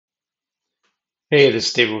Hey, this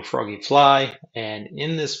is David with Froggy Fly, and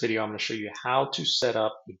in this video, I'm going to show you how to set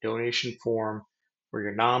up a donation form for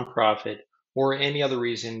your nonprofit or any other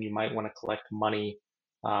reason you might want to collect money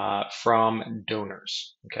from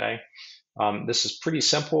donors. Okay, this is pretty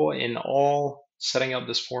simple. In all, setting up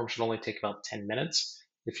this form should only take about 10 minutes.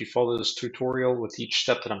 If you follow this tutorial with each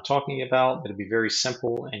step that I'm talking about, it'll be very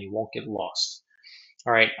simple and you won't get lost.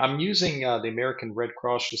 All right, I'm using the American Red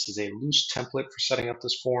Cross just as a loose template for setting up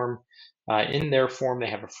this form. In their form, they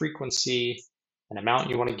have a frequency, an amount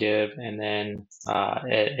you want to give, and then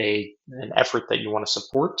an effort that you want to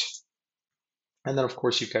support. And then, of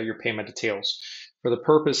course, you've got your payment details. For the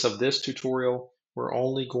purpose of this tutorial, we're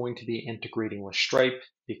only going to be integrating with Stripe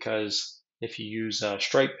because if you use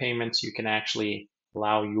Stripe payments, you can actually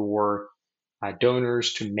allow your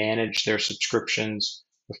donors to manage their subscriptions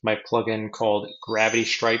with my plugin called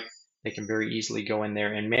GravityStripe. They can very easily go in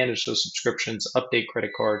there and manage those subscriptions, update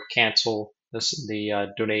credit card, cancel the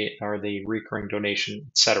donate or the recurring donation,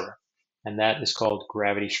 etc. And that is called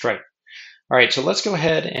GravityStripe. All right, so let's go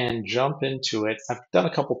ahead and jump into it. I've done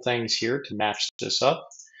a couple things here to match this up.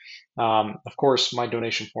 Of course, my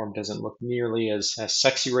donation form doesn't look nearly as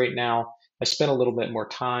sexy right now. I spent a little bit more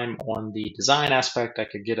time on the design aspect. I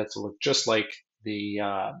could get it to look just like the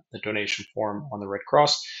donation form on the Red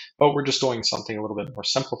Cross, but we're just doing something a little bit more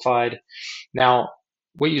simplified. Now,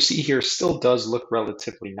 what you see here still does look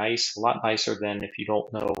relatively nice, a lot nicer than if you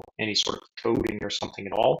don't know any sort of coding or something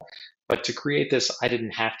at all. But to create this, I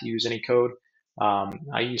didn't have to use any code.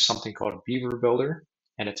 I use something called Beaver Builder,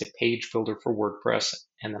 and it's a page builder for WordPress.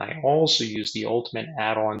 And then I also use the ultimate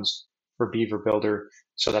add-ons for Beaver Builder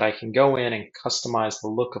so that I can go in and customize the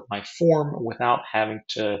look of my form without having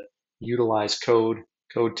to utilize code.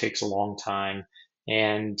 Code takes a long time.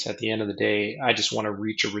 And at the end of the day, I just want to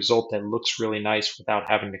reach a result that looks really nice without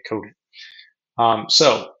having to code it.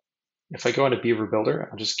 So if I go into Beaver Builder,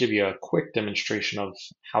 I'll just give you a quick demonstration of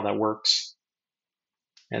how that works.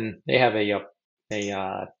 And they have a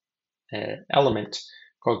element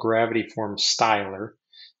called Gravity Form Styler.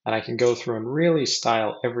 And I can go through and really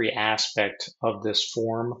style every aspect of this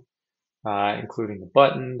form, including the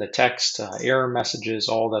button, the text, error messages,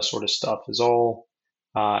 all that sort of stuff is all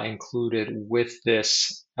included with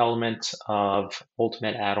this element of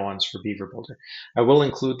ultimate add-ons for Beaver Builder. I will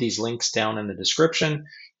include these links down in the description.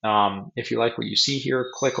 If you like what you see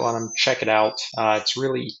here, click on them, check it out. It's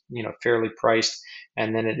really, fairly priced,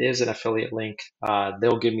 and then it is an affiliate link.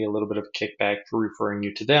 They'll give me a little bit of kickback for referring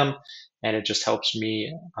you to them, and it just helps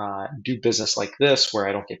me do business like this where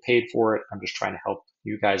I don't get paid for it. I'm just trying to help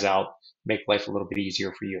you guys out, make life a little bit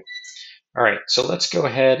easier for you. All right, so let's go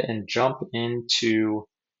ahead and jump into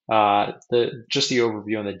just the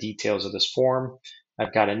overview and the details of this form.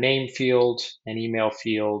 I've got a name field, an email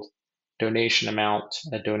field, donation amount,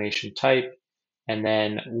 a donation type, and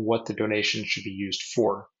then what the donation should be used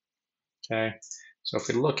for. Okay, so if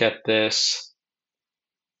we look at this,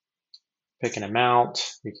 pick an amount,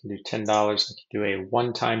 we can do $10. I can do a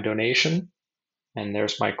one-time donation, and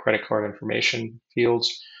there's my credit card information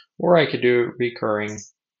fields, or I could do recurring,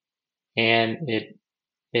 and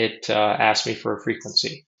it asks me for a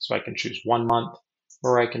frequency. So I can choose 1 month,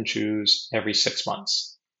 or I can choose every 6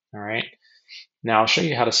 months. All right. Now I'll show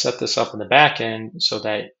you how to set this up in the back end so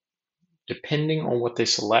that depending on what they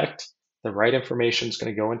select, the right information is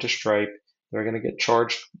going to go into Stripe. They're going to get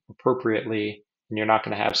charged appropriately, and you're not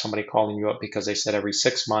going to have somebody calling you up because they said every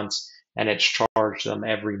 6 months and it's charged them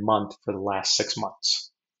every month for the last 6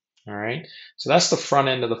 months. All right. So that's the front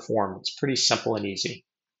end of the form. It's pretty simple and easy.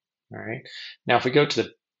 All right. Now, if we go to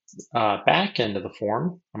the back end of the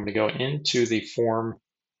form, I'm going to go into the form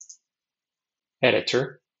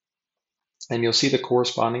editor, and you'll see the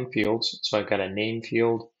corresponding fields. So I've got a name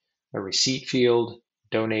field, a receipt field,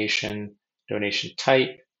 donation, donation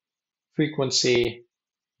type, frequency,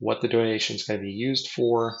 what the donation is going to be used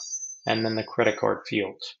for, and then the credit card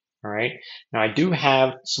field. All right. Now I do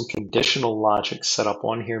have some conditional logic set up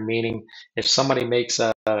on here, meaning if somebody makes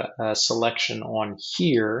a selection on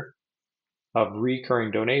here of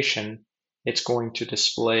recurring donation, it's going to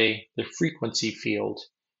display the frequency field,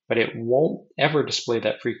 but it won't ever display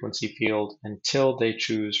that frequency field until they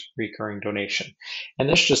choose recurring donation. And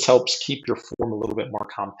this just helps keep your form a little bit more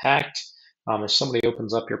compact. If somebody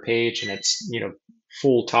opens up your page and it's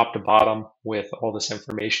full top to bottom with all this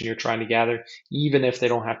information you're trying to gather, even if they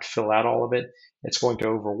don't have to fill out all of it, it's going to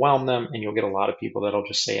overwhelm them, and you'll get a lot of people that'll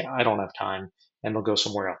just say, I don't have time, and they'll go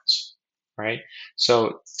somewhere else. Right?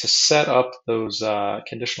 So to set up those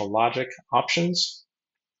conditional logic options,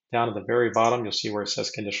 down at the very bottom, you'll see where it says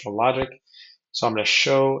conditional logic. So I'm going to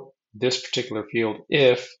show this particular field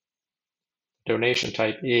if donation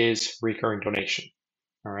type is recurring donation.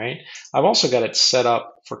 All right. I've also got it set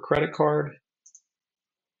up for credit card.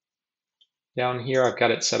 Down here, I've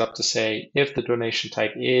got it set up to say if the donation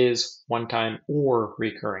type is one time or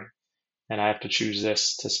recurring. And I have to choose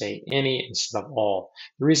this to say any instead of all.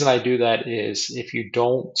 The reason I do that is if you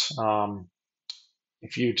don't,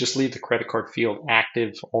 if you just leave the credit card field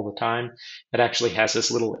active all the time, it actually has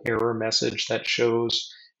this little error message that shows,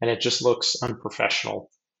 and it just looks unprofessional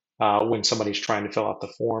when somebody's trying to fill out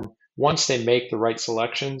the form. Once they make the right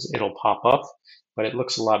selections, it'll pop up, but it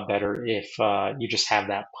looks a lot better if you just have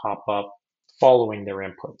that pop up following their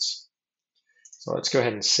inputs. So let's go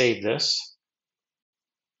ahead and save this.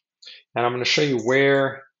 And I'm going to show you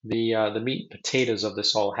where the meat and potatoes of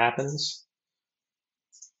this all happens.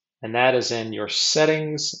 And that is in your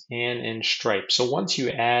settings and in Stripe. So once you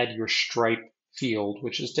add your Stripe field,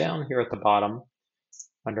 which is down here at the bottom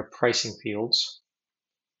under pricing fields,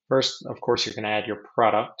 first, of course, you're going to add your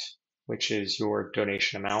product, which is your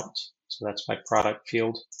donation amount. So that's my product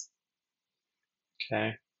field.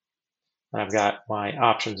 Okay. And I've got my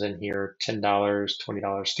options in here, $10, $20,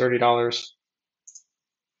 $30.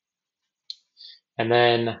 And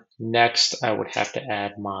then next, I would have to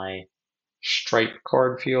add my Stripe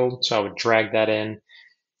card field. So I would drag that in.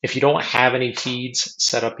 If you don't have any feeds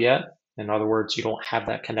set up yet, in other words, you don't have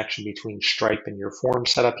that connection between Stripe and your form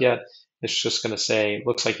set up yet, it's just going to say,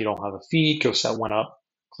 looks like you don't have a feed, go set one up.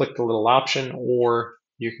 Click the little option, or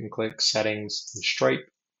you can click settings in Stripe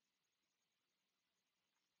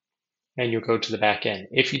and you'll go to the back end.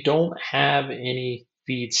 If you don't have any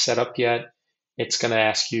feeds set up yet, it's going to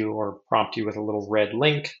ask you or prompt you with a little red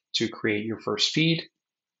link to create your first feed.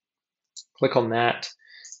 Click on that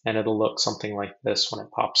and it'll look something like this when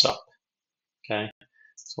it pops up. Okay,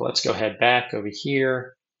 so let's go ahead back over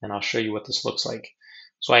here and I'll show you what this looks like.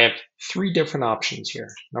 So I have three different options here.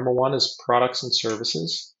 Number one is products and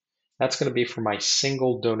services. That's going to be for my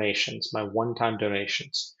single donations, my one-time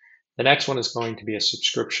donations. The next one is going to be a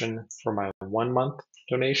subscription for my 1 month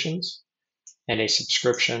donations and a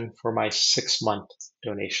subscription for my 6 month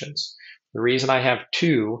donations. The reason I have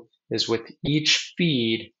two is with each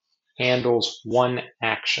feed handles one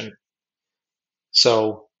action.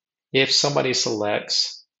 So if somebody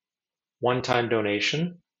selects one-time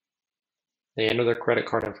donation, they enter their credit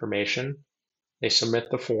card information, they submit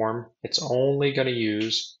the form, it's only going to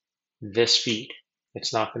use this feed.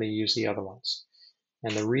 It's not going to use the other ones.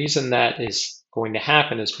 And the reason that is going to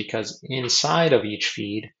happen is because inside of each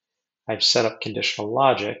feed, I've set up conditional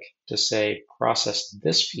logic to say process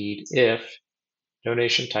this feed if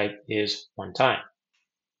donation type is one time.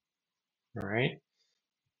 All right.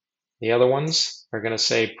 The other ones are going to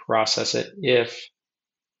say process it if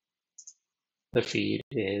the feed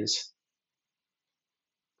is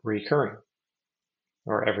recurring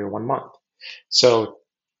or every 1 month. So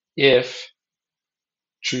if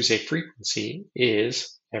choose a frequency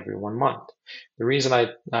is every 1 month. The reason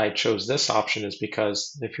I chose this option is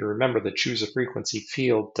because if you remember, the choose a frequency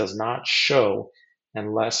field does not show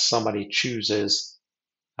unless somebody chooses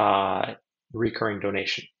recurring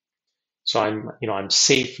donation. So I'm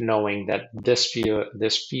safe knowing that this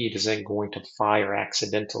feed isn't going to fire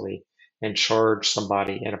accidentally and charge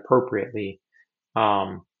somebody inappropriately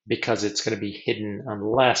because it's going to be hidden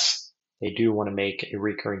unless they do want to make a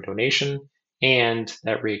recurring donation, and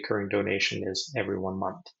that recurring donation is every 1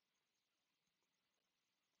 month.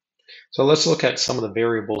 So let's look at some of the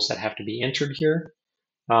variables that have to be entered here.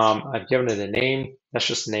 I've given it a name. That's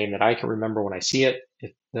just the name that I can remember when I see it.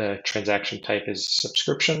 If the transaction type is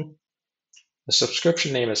subscription. The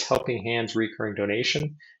subscription name is Helping Hands Recurring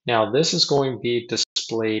Donation. Now this is going to be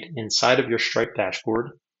displayed inside of your Stripe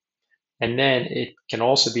dashboard. And then it can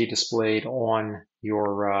also be displayed on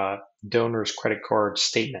your donor's credit card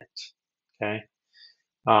statement. Okay,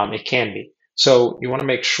 it can be. So you want to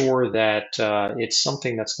make sure that it's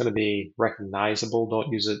something that's going to be recognizable.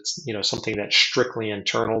 Don't use it, something that's strictly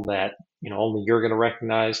internal that only you're going to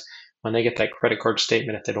recognize. When they get that credit card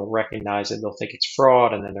statement, if they don't recognize it, they'll think it's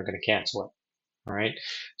fraud, and then they're going to cancel it. All right.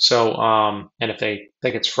 So, and if they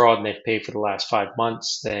think it's fraud and they've paid for the last 5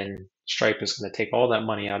 months, then Stripe is going to take all that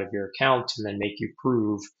money out of your account and then make you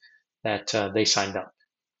prove that they signed up.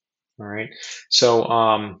 All right. So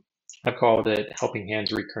I called it Helping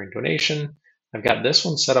Hands Recurring Donation. I've got this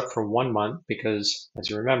one set up for 1 month because, as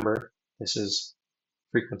you remember, this is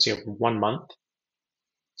frequency of 1 month.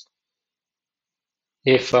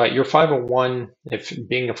 If your 501, if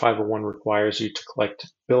being a 501 requires you to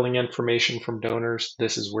collect billing information from donors,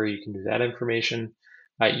 this is where you can do that information.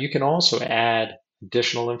 You can also add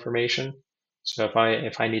additional information. So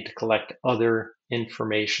if I need to collect other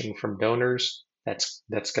information from donors, that's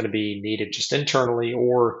going to be needed just internally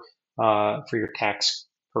or for your tax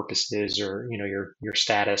purposes or your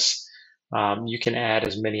status. You can add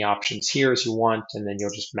as many options here as you want, and then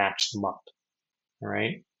you'll just match them up. All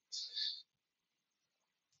right.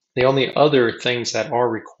 The only other things that are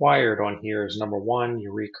required on here is number one,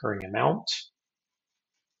 your recurring amount,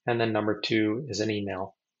 and then number two is an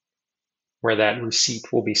email where that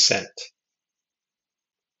receipt will be sent.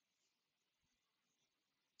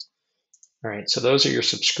 All right, so those are your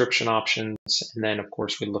subscription options. And then of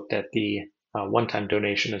course we looked at the one-time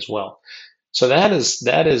donation as well. So that's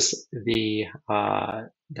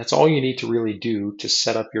all you need to really do to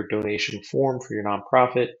set up your donation form for your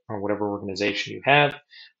nonprofit or whatever organization you have.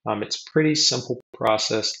 It's a pretty simple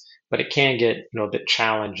process, but it can get a bit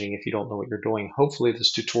challenging if you don't know what you're doing. Hopefully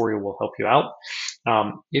this tutorial will help you out.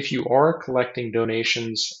 If you are collecting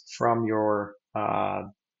donations from your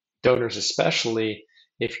donors, especially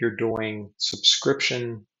if you're doing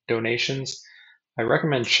subscription donations, I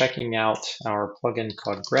recommend checking out our plugin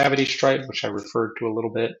called GravityStripe, which I referred to a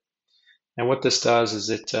little bit. And what this does is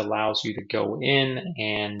it allows you to go in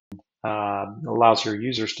and allows your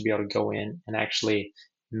users to be able to go in and actually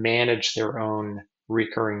manage their own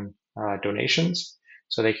recurring donations.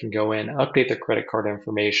 So they can go in, update their credit card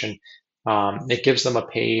information. It gives them a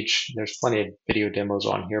page. There's plenty of video demos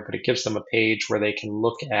on here, but it gives them a page where they can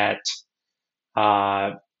look at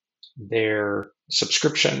their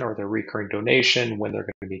subscription or their recurring donation, when they're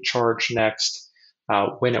going to be charged next,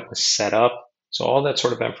 when it was set up. So all that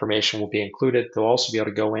sort of information will be included. They'll also be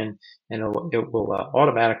able to go in and it will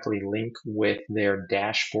automatically link with their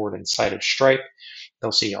dashboard inside of Stripe.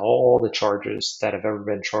 They'll see all the charges that have ever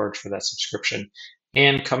been charged for that subscription.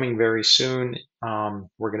 And coming very soon,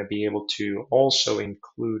 we're going to be able to also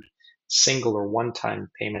include single or one-time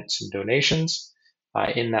payments and donations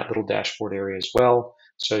in that little dashboard area as well.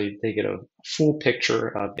 So they get a full picture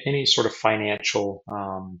of any sort of financial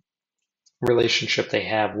relationship they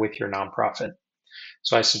have with your nonprofit.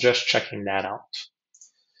 So I suggest checking that out.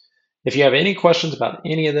 If you have any questions about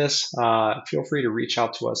any of this, feel free to reach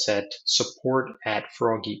out to us at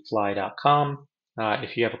support@frogeatfly.com.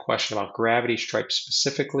 If you have a question about GravityStripe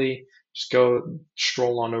specifically, just go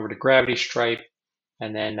stroll on over to GravityStripe,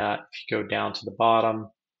 and then if you go down to the bottom,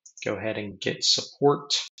 go ahead and get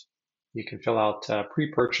support. You can fill out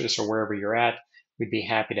pre-purchase or wherever you're at. We'd be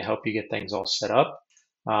happy to help you get things all set up.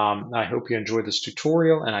 I hope you enjoyed this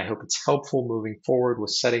tutorial, and I hope it's helpful moving forward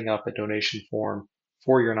with setting up a donation form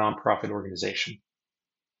for your nonprofit organization.